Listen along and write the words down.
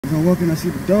As I'm walking, I see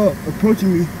the dog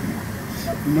approaching me,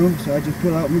 you know, so I just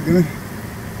pull out my gun.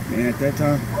 And at that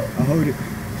time, I hold it.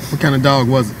 What kind of dog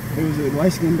was it? It was a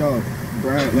light-skinned dog,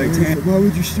 brown, like tan. Why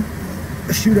would you shoot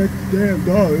that damn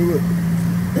dog?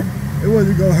 It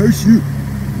wasn't gonna hurt you.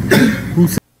 Who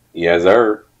said? Yes,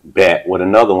 sir. Back with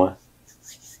another one.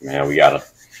 Man, we got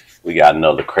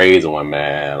another crazy one,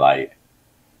 man. Like,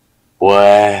 boy,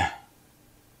 I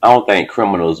don't think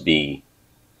criminals be.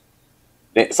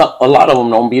 A lot of them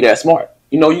don't be that smart.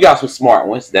 You know, you got some smart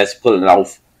ones that's pulling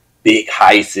off big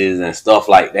heists and stuff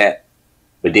like that.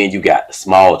 But then you got the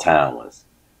small town ones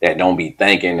that don't be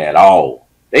thinking at all.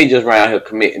 They just around here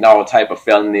committing all type of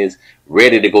felonies,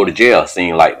 ready to go to jail,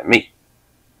 seem like to me.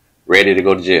 Ready to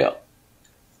go to jail.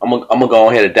 I'm gonna go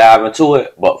ahead and dive into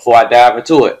it. But before I dive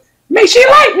into it, make sure you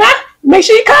like now. Make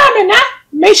sure you comment now.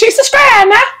 Make sure you subscribe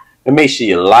now. And make sure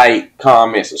you like,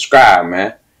 comment, subscribe,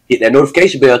 man. Hit that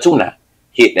notification bell too now.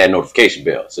 Hit that notification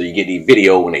bell so you get these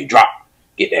videos when they drop.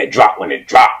 Get that drop when it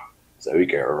drop. So we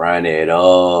can run it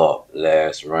up.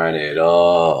 Let's run it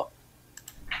up.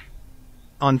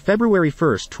 On February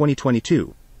 1st,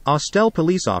 2022, Austell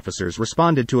police officers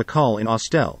responded to a call in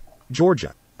Austell,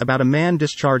 Georgia, about a man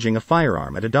discharging a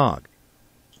firearm at a dog.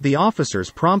 The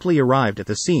officers promptly arrived at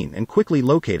the scene and quickly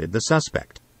located the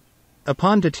suspect.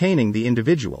 Upon detaining the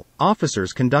individual,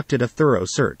 officers conducted a thorough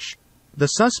search. The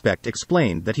suspect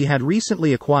explained that he had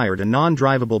recently acquired a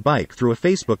non-drivable bike through a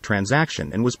Facebook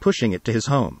transaction and was pushing it to his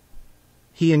home.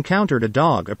 He encountered a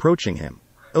dog approaching him.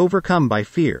 Overcome by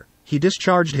fear, he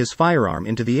discharged his firearm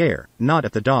into the air, not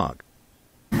at the dog.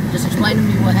 Just explain to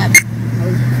me what happened.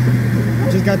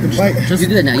 I just got the bike. You're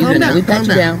good now, you're good now. We pat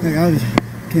you down. Hey, I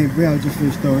can't breathe, I was just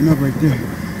finished throwing up right there.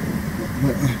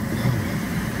 But,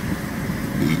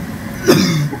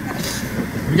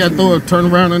 you gotta turn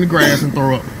around in the grass and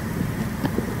throw up.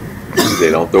 They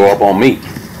don't throw up on me.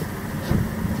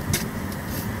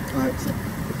 Alright, so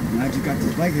I just got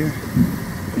this bike here.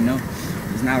 You know,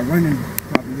 it's not running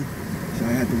properly, so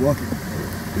I had to walk it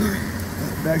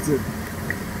back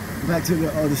to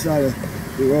the other side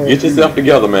of the road. Get yourself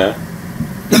together, man.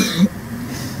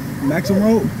 Maxim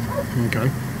Road. Okay.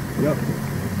 Yep.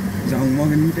 So I'm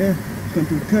walking there, come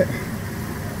through the cut.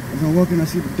 As I'm walking, I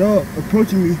see the dog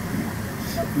approaching me.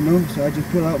 You know, so I just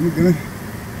pull out my gun.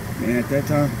 And at that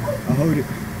time, I hold it.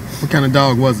 What kind of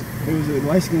dog was it? It was a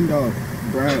light-skinned dog,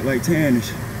 brown, like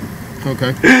tannish.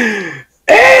 Okay.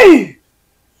 Hey!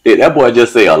 Did that boy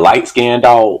just say a light-skinned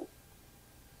dog?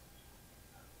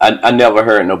 I never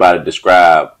heard nobody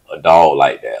describe a dog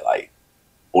like that. Like,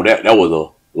 oh, that was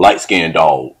a light-skinned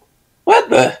dog. What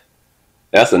the?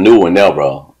 That's a new one there,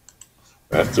 bro.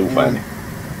 That's too funny.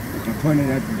 I pointed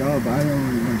at the dog, but I didn't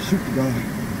really want to shoot the dog.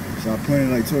 So I pointed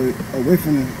like away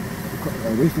from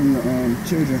the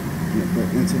children, but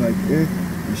into like the air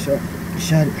and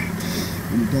shot it.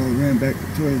 And the dog ran back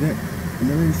towards that. And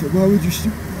the lady said, "Why would you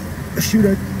shoot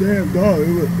that damn dog?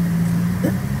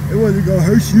 It wasn't gonna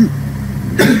hurt you."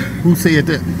 Who said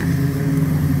that?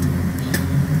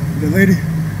 The lady.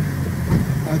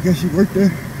 I guess she worked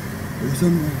there or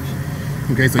something like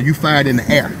that. Okay, so you fired in the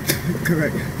air.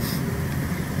 Correct.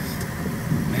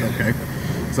 Okay.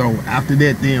 So after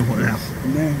that, then what happened?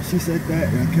 And then she said that,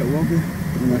 and I kept walking,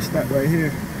 and I stopped right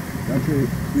here. I could,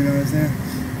 you know what I'm saying?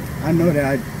 I know that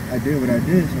I did what I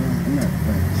did, so I'm not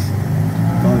like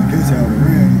calling guilty out of the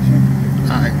rim or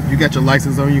something. All right, you got your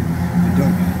license on you? I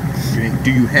don't.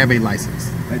 Do you have a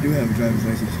license? I do have a driver's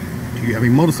license. Do you have a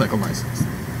motorcycle license?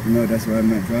 No, that's why I'm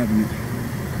not driving it.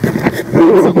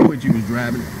 So what, you was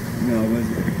driving it? No, I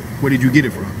wasn't. Where did you get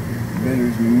it from?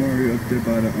 Veterans Memorial up there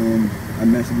by the I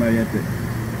met somebody at the,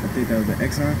 I think that was the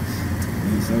Exxon,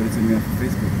 and he sold it to me off of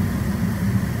Facebook.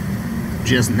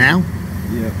 Just now?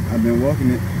 Yeah, I've been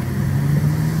walking it.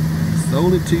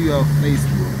 Sold it to you off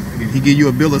Facebook. Did he give you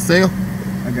a bill of sale?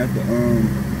 I got the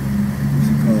what's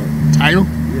it called? Title?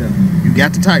 Yeah. You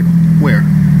got the title. Where?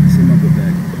 It's in my book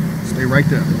bag. Stay right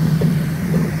there.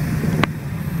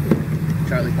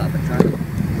 Charlie Papa, Charlie.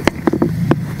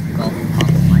 Call him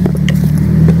Papa Mike.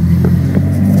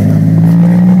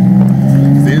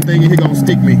 Is there anything in here gonna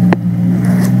stick me?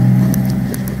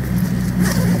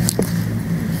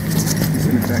 It's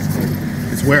in the back part.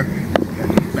 It's where?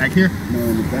 Back here? No,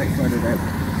 in the back part of that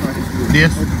pocket.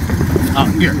 This? Oh,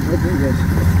 here.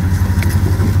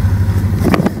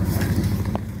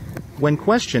 When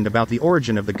questioned about the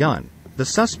origin of the gun, the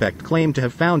suspect claimed to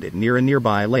have found it near a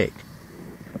nearby lake.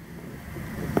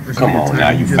 Come on now,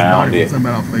 you found it.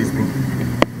 Something on Facebook.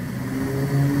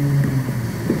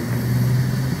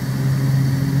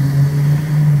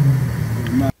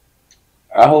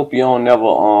 I hope you don't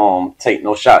never take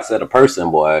no shots at a person,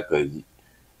 boy, cause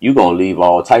you gonna leave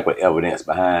all type of evidence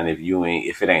behind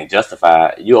if it ain't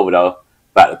justified. You over there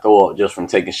about to throw up just from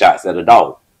taking shots at a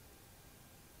dog.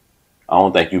 I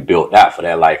don't think you built that for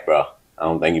that life, bro. I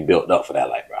don't think you built up for that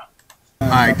life, bro. All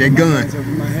right, that gun. Over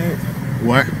my head.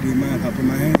 What? Do you mind if I put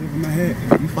my hands over my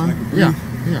head? You fine? Yeah.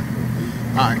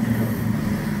 All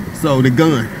right. So the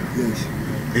gun, Yes.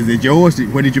 is it yours?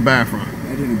 Where did you buy it from?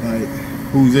 I didn't buy it.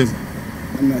 Who's this?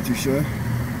 I'm not too sure.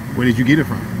 Where did you get it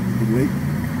from? The lake.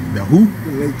 The who?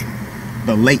 The lake.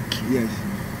 The lake. Yes.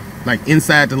 Like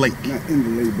inside the lake. Not in the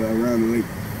lake, but around the lake.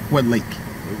 What lake?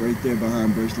 Right there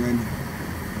behind Birch Landing.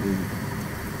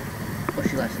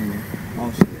 What's your last name?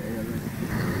 Also,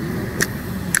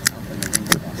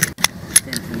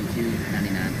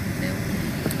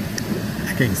 102299.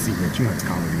 I can't see that. You have to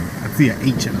call it in. I see an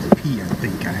H and a P, I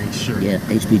think. I ain't sure. Yeah,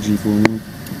 HPG full moon.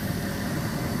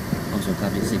 Also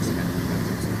copy 69.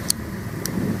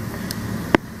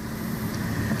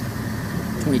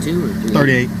 22 or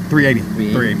 38. 380.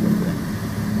 380. 380.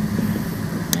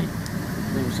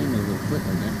 Never seen no little clip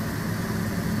like that.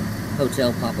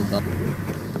 Hotel Papa Golf.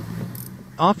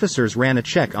 Officers ran a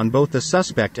check on both the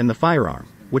suspect and the firearm,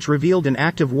 which revealed an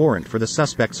active warrant for the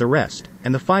suspect's arrest,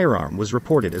 and the firearm was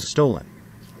reported as stolen.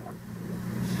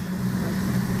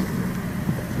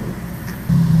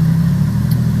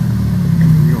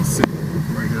 You're gonna sit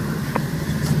right here.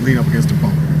 Just lean up against the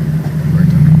phone. Right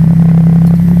there.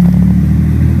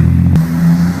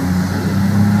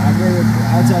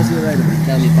 I'll talk to you later.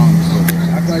 Tell me phone just a little bit.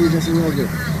 I'll call you just a little bit.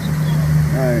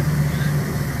 Alright.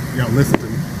 Y'all listen to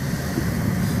me.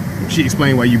 She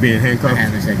explained why you being I handcuffed.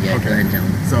 haven't said yet. Okay. Go ahead and tell me.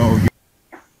 So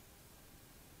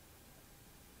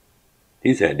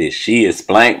He said, "This she is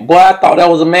blank." Boy, I thought that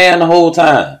was a man the whole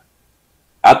time.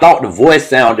 I thought the voice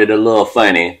sounded a little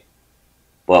funny,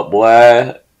 but boy,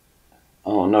 I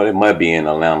don't know. It might be in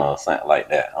Atlanta or something like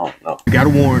that. I don't know. you got a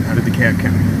warrant out of DeKalb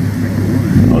County.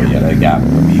 Oh yeah, they got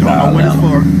me. You don't know what it's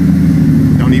for.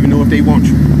 Don't even know if they want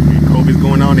you. If COVID's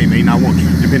going on, they may not want you,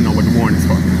 depending on what the warrant is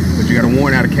for. But you got a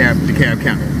warrant out of DeKalb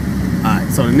County. All right.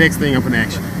 So the next thing I'm gonna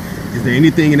ask you: is there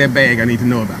anything in that bag I need to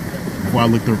know about before I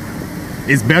look through?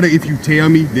 It's better if you tell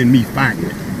me than me finding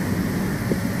it.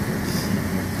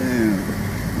 Damn. I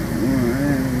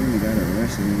really got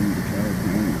arrested in DeKalb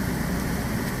County.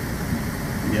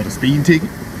 You got a speeding ticket?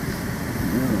 No,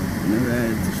 never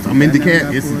had. Some in I never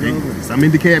DeKalb. got pulled over. Some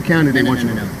in DeKalb County. They No. want you.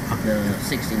 The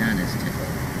 69 is 10.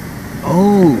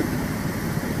 Oh,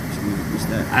 What's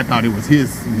that? I thought it was his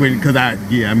because I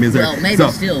misheard. Well, maybe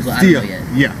still, but I don't know yet.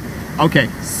 Yeah. Okay.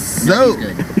 No, So he's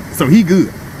good. so he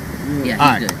good. Yeah,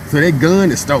 All he's right. good. So that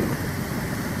gun is stolen.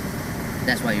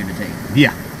 That's why you're detained.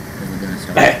 Yeah. Because the gun is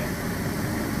stolen.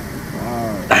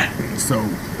 Wow. So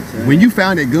when you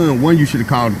found that gun, one, you should have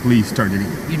called the police, turned it in.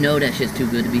 You know that shit's too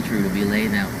good to be true to be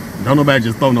laying out. Don't nobody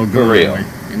just throw no gun For real. away.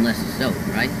 Unless it's stolen,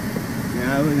 right?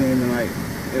 Yeah, I wasn't even like,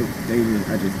 it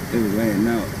was laying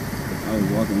out. I was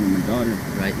walking with my daughter,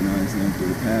 Right. you know what I'm saying, through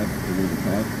the path, through the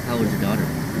park. How old is your daughter?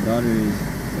 My daughter is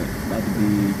about to be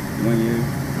 1 year.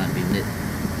 About to be lit.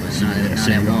 But She- not yeah, at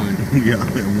she ain't one. gonna- Yeah,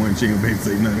 that one she ain't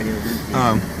say nothing.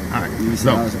 All right. You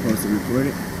said I So, was supposed to report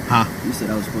it? huh? You said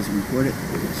I was supposed to report it?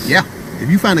 Yeah. If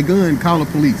you find a gun, call the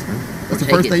police, man. That's the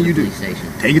first thing you do.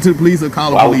 Take it to the police or call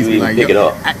the Why would police. you Be even like, pick it yo,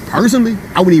 up? personally,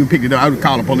 I wouldn't even pick it up. I would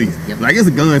call the police. Yep. Like, it's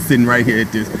a gun sitting right here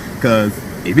at this. Because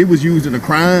if it was used in a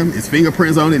crime, it's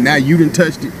fingerprints on it, now you done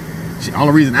touched it.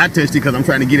 Only reason I touched it because I'm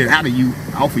trying to get it out of you,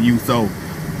 off of you. So,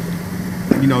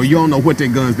 you know, you don't know what that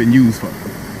gun's been used for.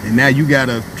 And now you got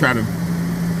to try to,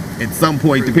 at some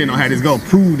point, depending on how this goes,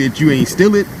 prove that you ain't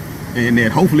steal it. And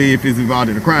that hopefully if it's involved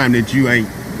in a crime that you ain't.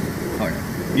 Harder.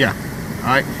 Yeah. All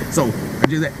right. So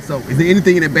is there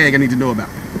anything in that bag I need to know about?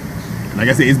 Like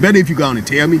I said, it's better if you go on and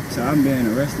tell me. So I'm being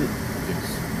arrested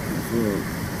Yes.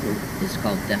 for It's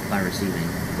called theft by receiving.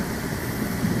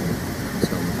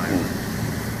 Stolen firearm.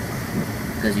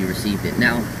 Because you received it.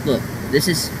 Now, look,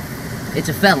 it's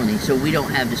a felony, so we don't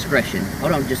have discretion.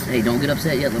 Hold on, hey, don't get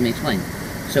upset yet, let me explain.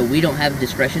 So we don't have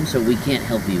discretion, so we can't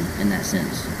help you in that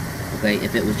sense. Okay,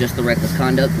 if it was just the reckless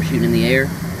conduct for shooting in the air,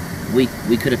 we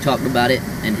could have talked about it,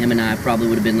 and him and I probably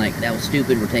would have been like, that was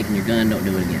stupid, we're taking your gun, don't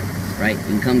do it again. Right? You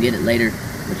can come get it later,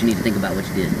 but you need to think about what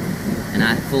you did. And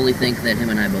I fully think that him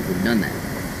and I both would have done that.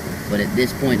 But at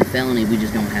this point, the felony, we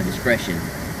just don't have discretion.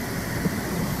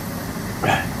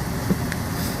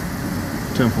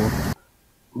 10-4.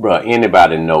 Bruh,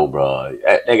 anybody know, bruh.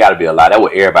 They gotta be a lot. That's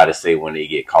what everybody say when they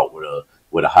get caught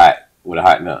with a hot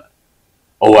gun.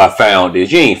 Oh, I found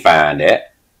this. You ain't find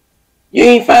that. You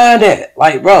ain't find that.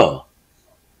 Like, bruh,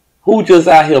 who just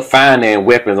out here finding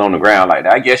weapons on the ground like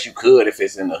that? I guess you could if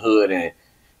it's in the hood and,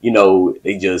 you know,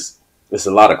 they just There's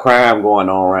a lot of crime going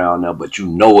on around there, but you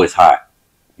know it's hot.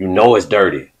 You know it's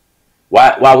dirty.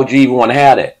 Why would you even want to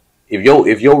have that?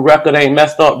 If your record ain't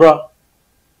messed up, bro,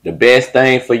 the best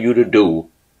thing for you to do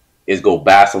is go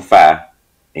buy some fire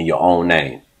in your own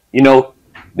name. You know,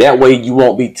 that way you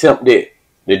won't be tempted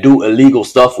to do illegal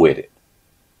stuff with it.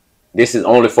 This is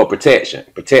only for protection.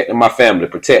 Protecting my family,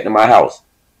 protecting my house.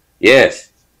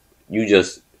 Yes,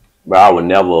 bro, I would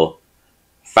never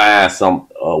find some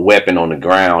weapon on the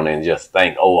ground and just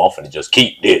think, oh, I'm finna just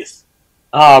keep this.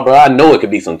 Oh, bro, I know it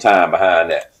could be some time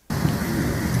behind that.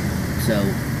 So,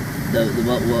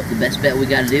 the best bet we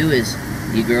got to do is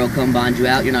your girl come bond you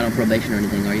out. You're not on probation or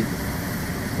anything, are you?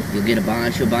 You'll get a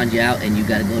bond, she'll bond you out, and you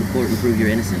got to go to court and prove your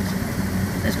innocence.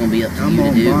 That's going to be up to you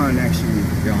to do. I'm on bond, actually.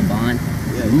 You're on bond?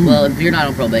 Yeah. Well, if you're not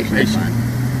on probation, that's fine.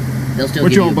 They'll still What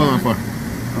give you on bond for?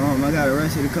 I got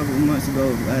arrested a couple of months ago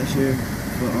last year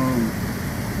for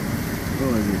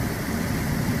what was it?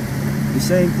 The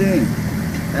same thing.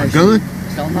 Actually. A gun?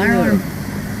 Stolen firearm.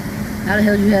 How the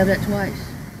hell did you have that twice?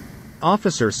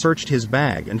 Officers searched his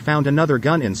bag and found another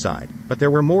gun inside, but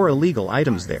there were more illegal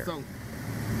items there.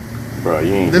 Bro,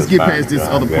 you ain't Let's just get find past this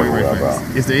guns other point right everywhere,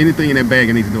 fast. Is there anything in that bag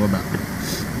I need to know about?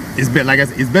 It's better, like I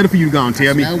said, it's better for you to go and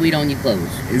tell me. Smell weed on your clothes.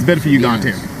 It's better for you to go and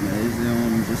tell me.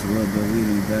 Yeah, it's just a little bit of weed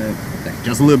in the bag. Okay.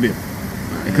 Just a little bit.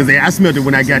 Because I smelled it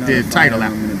when I got the title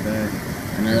out. In the bag.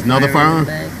 Another Another firearm? in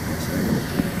the bag?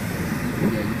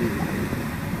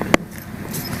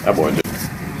 That boy just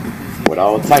with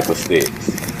all type of sticks.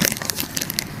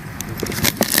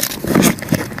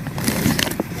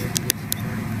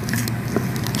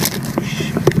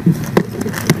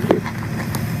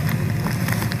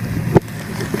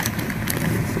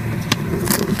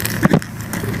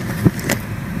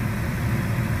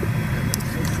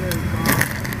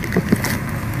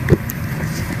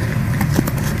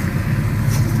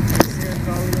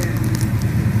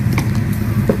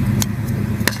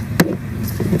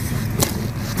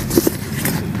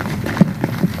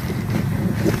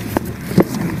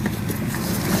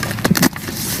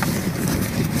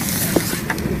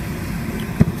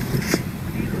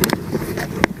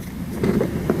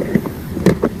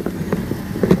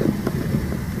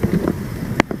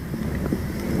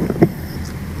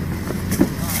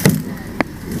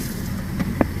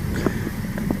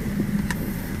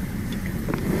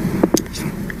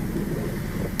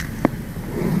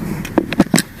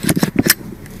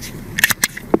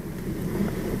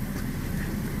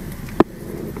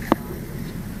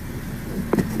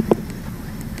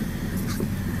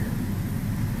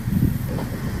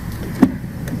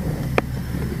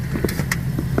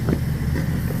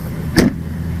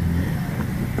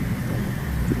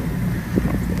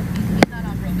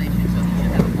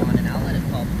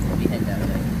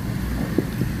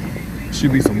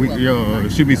 Should be some weed. Yo,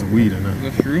 should be some weed in there.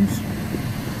 Got shrooms?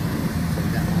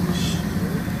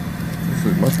 Looks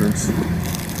like mushrooms.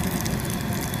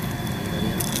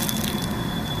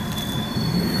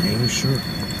 I ain't sure.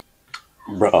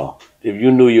 Bro, if you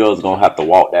knew you was gonna have to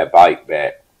walk that bike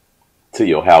back to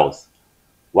your house,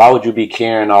 why would you be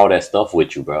carrying all that stuff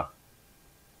with you, bro?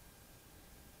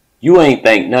 You ain't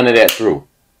think none of that through.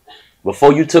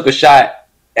 Before you took a shot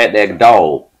at that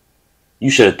dog, you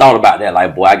should have thought about that.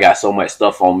 Like, boy, I got so much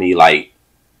stuff on me. Like,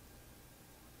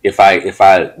 if I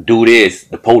do this,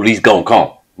 the police gonna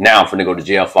come. Now I'm finna go to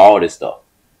jail for all this stuff.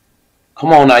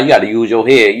 Come on now, you gotta use your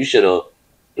head. You should have,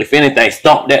 if anything,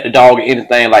 stomped at the dog or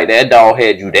anything like that. That dog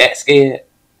had you that scared?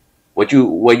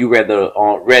 Were you rather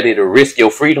ready to risk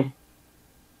your freedom?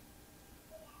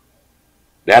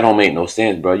 That don't make no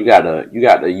sense, bro. You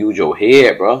gotta use your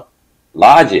head, bro.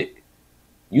 Logic.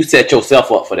 You set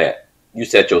yourself up for that. You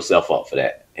set yourself up for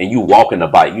that. And you walking the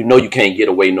bike. You know you can't get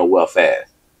away nowhere fast.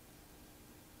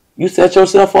 You set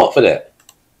yourself up for that.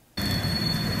 That's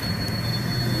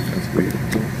weird.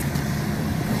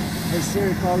 Hey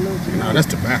Siri, call Lil Jamaica. Nah, that's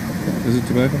tobacco. Is it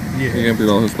tobacco? Yeah. He emptied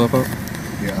all his stuff out?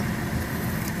 Yeah.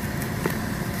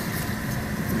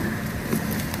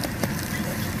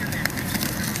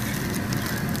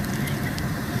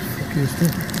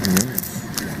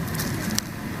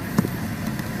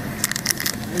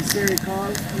 Hey Siri, call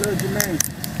Lil Jamaica.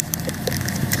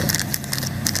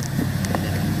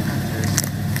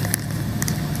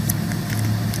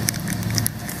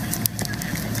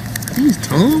 These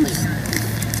Toms?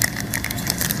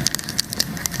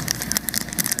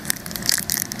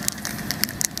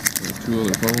 There's 2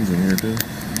 other phones in here too.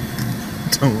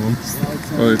 Toms.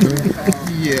 Oh, they too?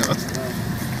 Yeah.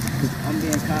 I'm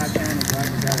being Cobb County, so I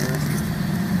just got arrested.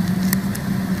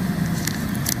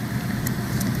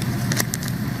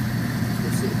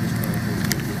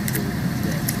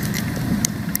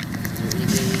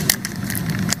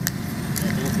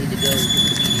 Don't need to go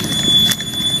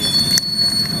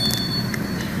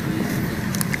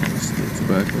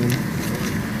back then.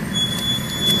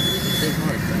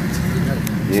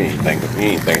 You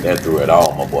ain't think that through at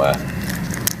all, my boy.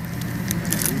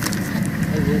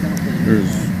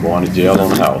 There's Going to jail on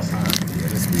the house. Yeah,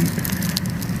 that's sweet.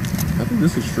 I think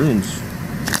this is shrooms.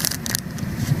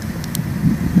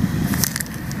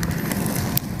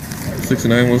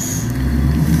 69 was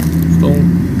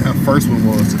stolen. That first one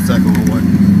was, the second one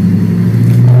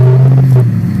wasn't.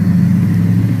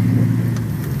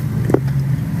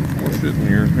 More shit in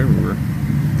here, everywhere.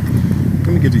 Let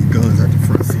me get these guns out the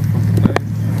front seat.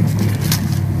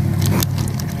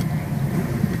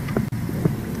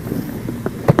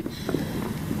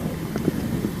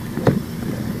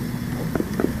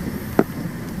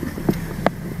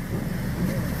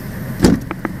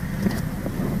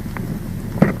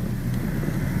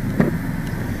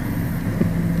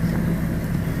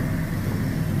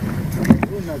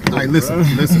 All right, listen.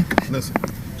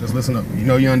 Just listen up. You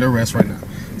know you're under arrest right now.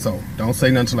 So don't say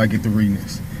nothing until I get through reading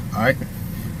this. All right?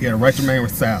 You got a right to remain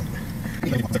silent. Do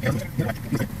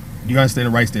you understand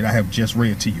the rights that I have just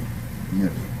read to you?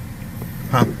 Yes.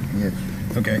 Huh? Yes.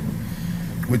 Okay.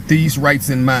 With these rights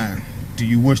in mind, do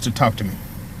you wish to talk to me?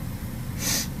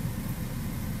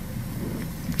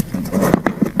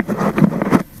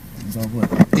 About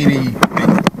what? Anything.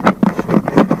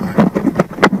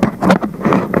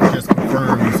 Just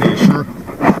confirm you say sure.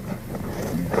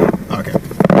 Okay.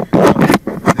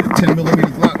 The 10mm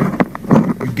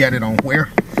Glock, you got it on where?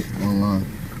 Online.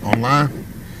 Online?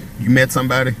 You met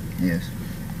somebody? Yes.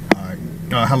 Alright.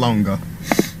 How long ago?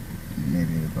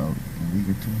 Maybe about a week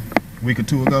or two. A week or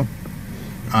two ago?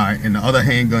 Alright, and the other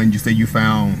handgun you say you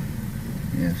found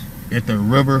Yes. at the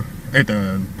river, at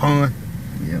the pond?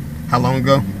 Yep. How long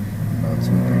ago? About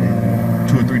 2 or 3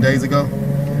 days. 2 or 3 days ago?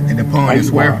 And the pond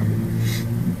is where?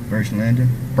 First landing.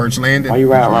 Birch Landing? Why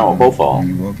you riding around with both of When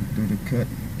them? you walking through the cut,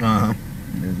 Uh-huh.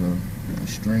 there's a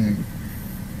stream.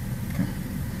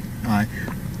 Alright.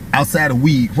 Outside of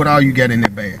weed, what all you got in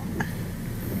that bag?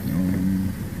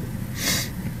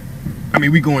 I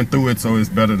mean, we going through it, so it's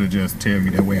better to just tell me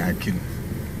that way I can.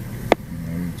 I'm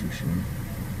not really too sure.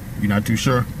 You're not too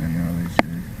sure? I'm not really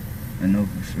sure. I know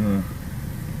for sure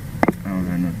I don't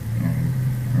have no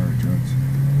hard drugs.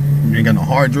 You ain't got no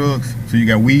hard drugs? So you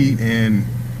got weed and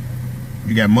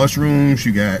you got mushrooms,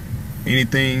 you got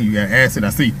anything, you got acid. I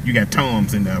see you got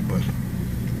Tums in there, but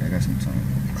I got some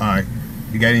time. alright.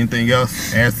 You got anything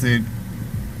else? Acid,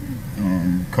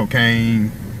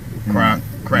 cocaine,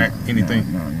 crack,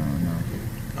 anything? No.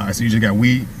 Alright, so you just got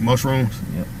weed, mushrooms?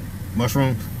 Yep.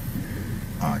 Mushrooms?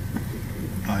 Alright.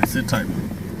 Alright, sit tight.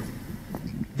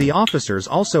 The officers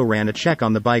also ran a check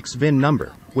on the bike's VIN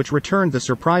number, which returned the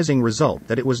surprising result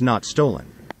that it was not stolen.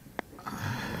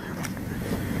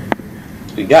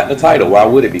 You got the title. Why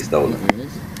would it be stolen?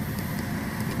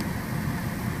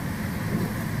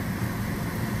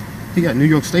 He got New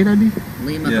York State ID?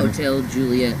 Lima Yeah. Hotel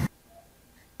Juliet.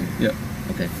 Yep.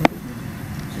 Okay.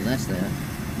 So that's that.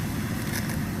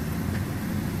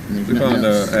 And there's We nothing found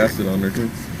else. acid on there too.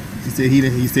 He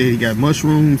said he got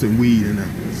mushrooms and weed in there.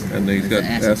 And then he's got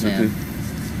There's the acid acid too.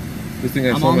 This thing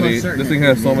has I'm so many. almost certain This thing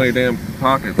that's has what so it many damn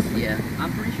pockets. Yeah,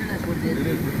 I'm pretty sure that's what it is. It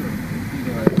is.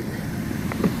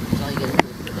 That's all you gotta do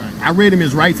is put that. I read him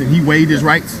his rights and he waived his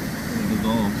rights.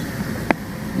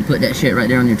 You put that shit right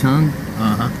there on your tongue,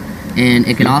 Uh-huh. and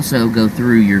it can also go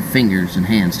through your fingers and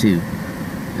hands too.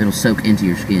 It'll soak into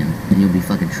your skin, and you'll be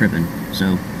fucking tripping.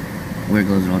 So, wear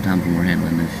gloves at all times when we're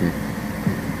handling this shit.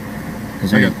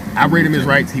 'Cause they're Okay. I read him his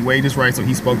rights. He waived his rights, so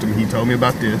he spoke to me. He told me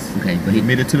about this. Okay, but He he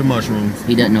admitted to the mushrooms.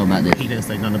 doesn't know about this. He didn't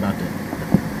say nothing about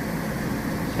that.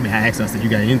 I mean, I asked him, I said, you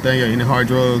got anything, any hard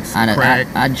drugs, crack?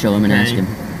 I'd show him and ask him.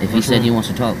 If he Which said one? he wants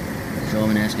to talk, show him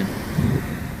and ask him.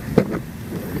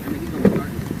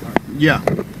 Yeah.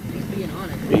 He's being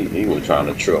honest. He was trying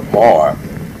to trip hard.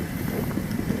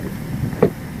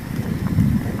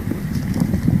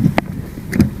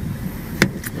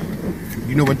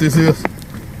 You know what this is?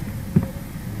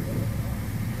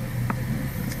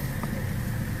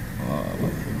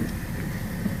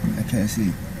 I can't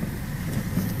see.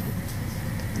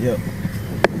 Yep.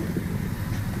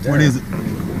 What is it?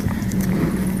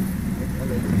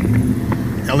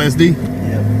 LSD?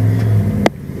 Yep.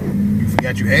 You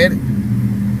forgot you had it?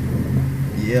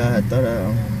 Yeah, I thought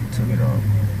I took it off.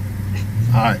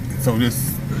 Alright, so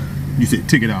this, you said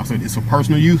took it off, so it's for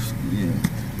personal use? Yeah.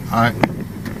 Alright.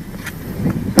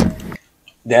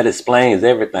 That explains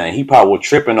everything. He probably was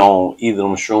tripping on either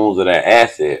them shrooms or that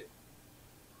acid.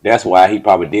 That's why he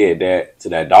probably did that to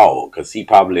that dog. Because he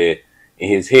probably, in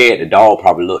his head, the dog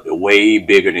probably looked way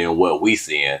bigger than what we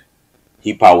seeing.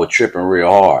 He probably was tripping real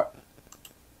hard.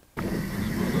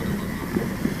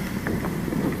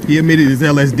 He admitted his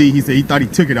LSD. He said he thought he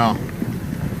took it all.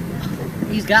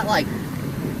 He's got like,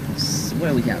 what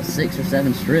do we count, 6 or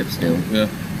 7 strips still. Yeah.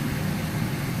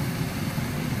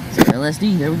 So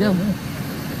LSD, there we go.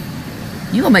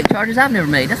 You gonna make charges I've never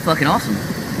made. That's fucking awesome.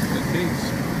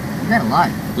 You got a lot.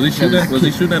 Was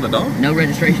he shooting at a dog? No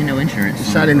registration, no insurance.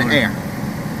 He shot in the air.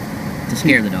 To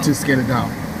scare the dog. To scare the dog.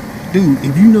 Dude,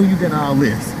 if you know you got all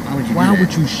this, why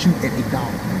would you shoot at a dog?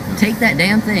 Take that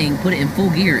damn thing, put it in full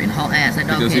gear, and haul ass. That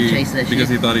dog can't chase that shit. Because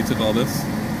he thought he took all this?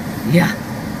 Yeah.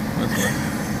 That's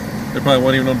right. There probably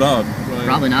wasn't even no dog.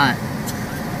 Probably not.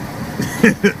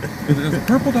 It's a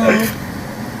purple dog.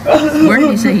 Where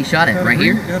did he say he shot it? Right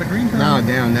here? Got a green dog. No,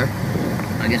 down there.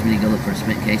 I guess we need to go look for a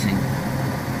spent casing.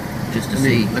 Just to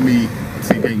see. Let me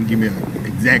see if they can give me an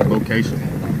exact location.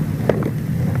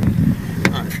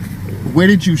 All right. Where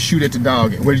did you shoot at the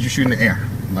dog? Where did you shoot in the air?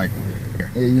 Like,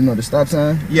 Yeah, you know the stop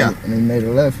sign? Yeah. And he made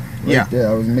a left. Yeah. There,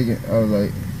 I was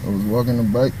walking the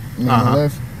bike, making a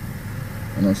left,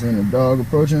 and I seen the dog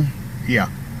approaching. Yeah.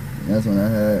 And that's when I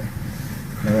had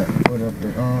put up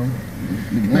the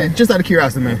Man, just out of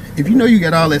curiosity, man, if you know you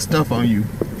got all that stuff on you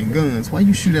and guns, why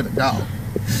you shoot at a dog?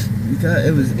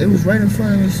 Because it was right in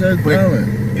front of me, started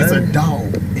growling. It's a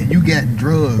dog, and you got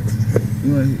drugs.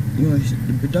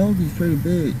 The dog is pretty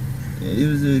big. It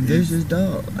was a vicious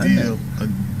dog. Still a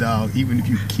dog, even if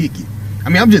you kick it. I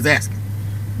mean, I'm just asking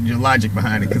your logic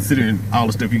behind it, considering all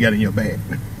the stuff you got in your bag.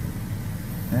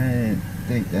 I didn't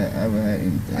think that I ever had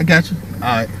anything. I got you. All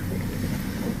right.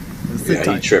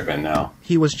 Yeah, he tripping now.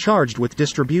 He was charged with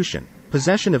distribution,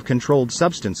 possession of controlled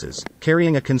substances,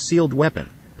 carrying a concealed weapon,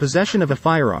 possession of a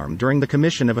firearm during the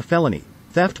commission of a felony,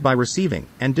 theft by receiving,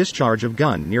 and discharge of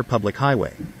gun near public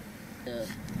highway.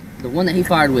 The one that he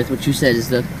fired with, which you said is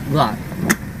the Glock,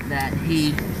 that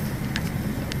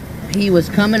he was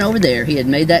coming over there. He had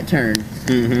made that turn.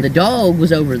 The dog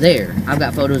was over there. I've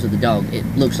got photos of the dog. It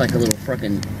looks like a little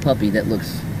frickin' puppy that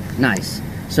looks nice.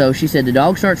 So she said the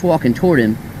dog starts walking toward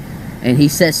him, and he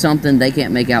says something. They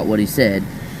can't make out what he said.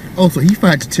 Oh, so he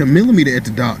fired to 10 millimeter at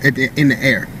the dog in the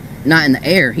air. Not in the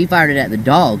air. He fired it at the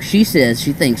dog. She says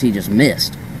she thinks he just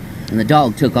missed, and the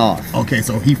dog took off. Okay,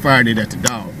 so he fired it at the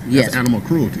dog. Yes. That's animal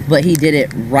cruelty. But he did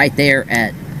it right there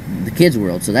at the kids'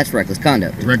 world, so that's reckless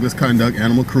conduct. Reckless conduct,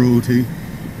 animal cruelty,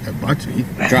 a bunch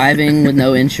of Driving with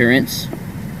no insurance.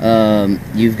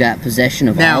 You've got possession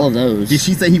of all of those. Did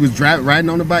she say he was riding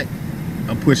on the bike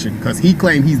or pushing? Because he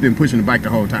claimed he's been pushing the bike the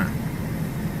whole time.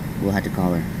 We'll have to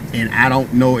call her. And I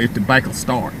don't know if the bike will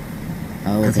start.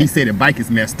 Oh, Because okay. he said the bike is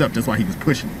messed up. That's why he was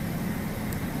pushing.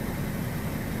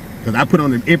 Because I put on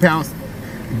the impounds,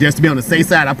 just to be on the safe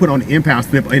side, I put on the impound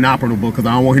slip inoperable because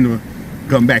I don't want him to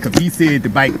come back. Because he said the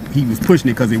bike, he was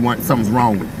pushing it because something's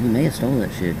wrong with it. He may have stolen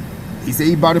that shit. He said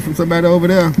he bought it from somebody over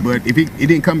there, but if it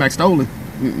didn't come back stolen,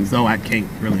 so I can't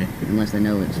really. Unless they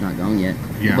know it's not gone yet.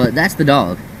 Yeah. But that's the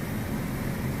dog.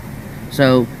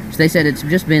 So they said it's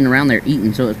just been around there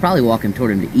eating, so it's probably walking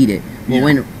toward him to eat it. Well,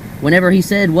 Yeah. whenever he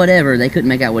said whatever, they couldn't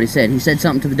make out what he said. He said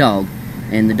something to the dog,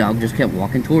 and the dog just kept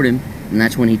walking toward him, and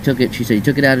that's when he took it. She said he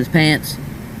took it out of his pants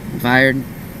and fired,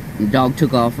 and the dog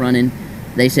took off running.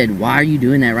 They said, "Why are you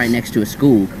doing that right next to a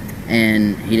school?"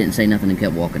 And he didn't say nothing and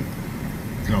kept walking.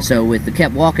 Okay. So with the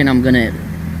kept walking, I'm going to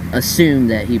assume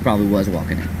that he probably was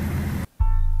walking it.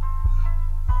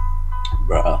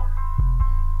 Bruh.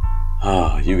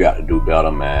 Oh, you got to do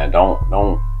better, man.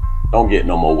 Don't get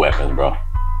no more weapons, bro.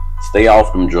 Stay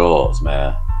off them drugs,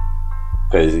 man.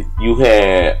 Cause you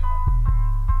had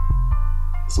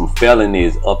some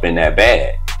felonies up in that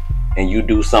bag, and you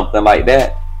do something like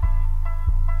that,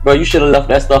 bro. You should have left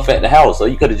that stuff at the house, or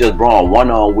you could have just brought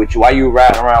one on with you. Why you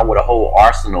riding around with a whole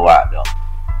arsenal out there?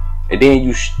 And then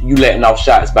you letting off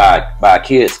shots by a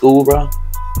kid at school, bro.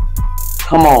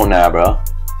 Come on now, bro.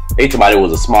 They told me it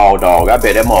was a small dog. I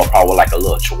bet that motherfucker was like a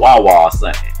little chihuahua or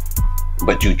something.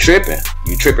 But you tripping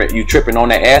on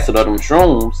that acid of them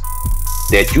shrooms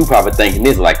that you probably thinking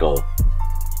is like a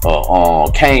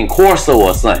cane corso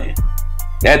or something.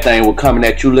 That thing was coming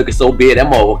at you looking so big, that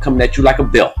motherfucker coming at you like a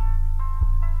belt.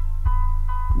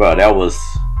 Bro, that was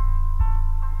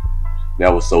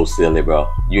so silly, bro.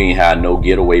 You ain't had no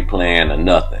getaway plan or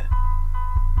nothing.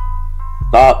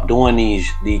 Stop doing these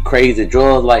crazy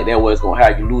drugs like that where it's gonna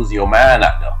have you losing your mind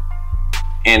out there.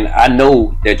 And I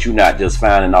know that you're not just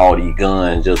finding all these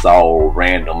guns just all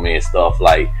random and stuff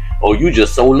like, oh, you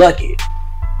just so lucky.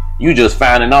 You just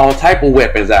finding all type of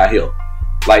weapons out here.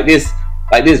 Like this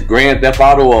Grand Theft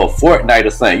Auto or Fortnite or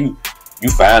something. You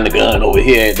find the gun over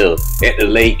here at the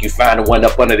lake, you find the one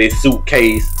up under this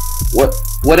suitcase.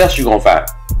 What else you gonna find?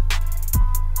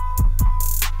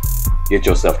 Get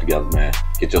yourself together, man.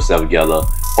 Get yourself together.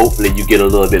 hopefully you get a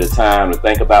little bit of time to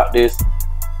think about this,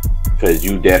 because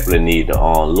you definitely need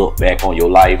to look back on your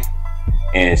life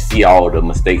and see all the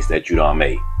mistakes that you done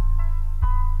made.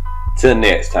 Till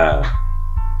next time.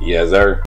 Yes, sir.